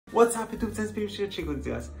What's up YouTube, Nejc Filipič,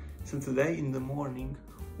 guys. So today in the morning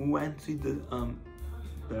we went to the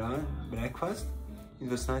breakfast. It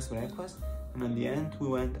was nice breakfast, and at the end we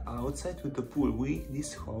went outside with the pool.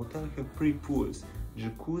 This hotel have 3 pools,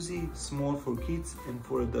 jacuzzi, small for kids and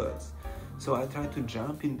for adults. So I tried to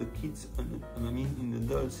jump in the kids, in the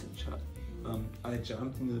adults. I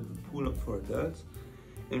jumped in the pool for adults,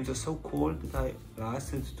 and it was so cold that I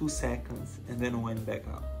lasted 2 seconds and then went back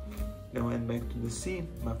up. Then I went back to the sea.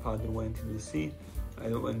 My father went to the sea. I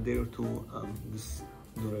went there to this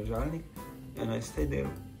Durajalnik, and I stayed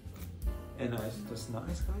there. And it was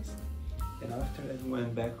nice, guys. And after that, we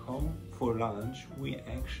went back home for lunch. We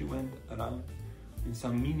actually went around in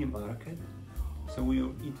some mini market, so we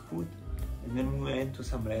eat food, and then we went to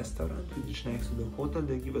some restaurant which is next to the hotel.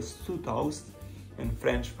 They give us 2 toasts and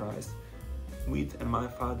French fries. And my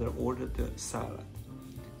father ordered the salad.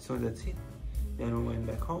 So that's it. Then we went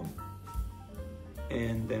back home,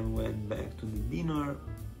 and then went back to the dinner,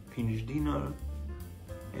 finished dinner,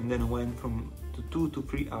 and then went to 2 to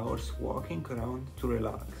 3 hours walking around to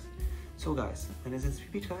relax. So guys, and Nejc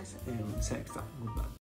Filipič, guys, and see you next time. Goodbye.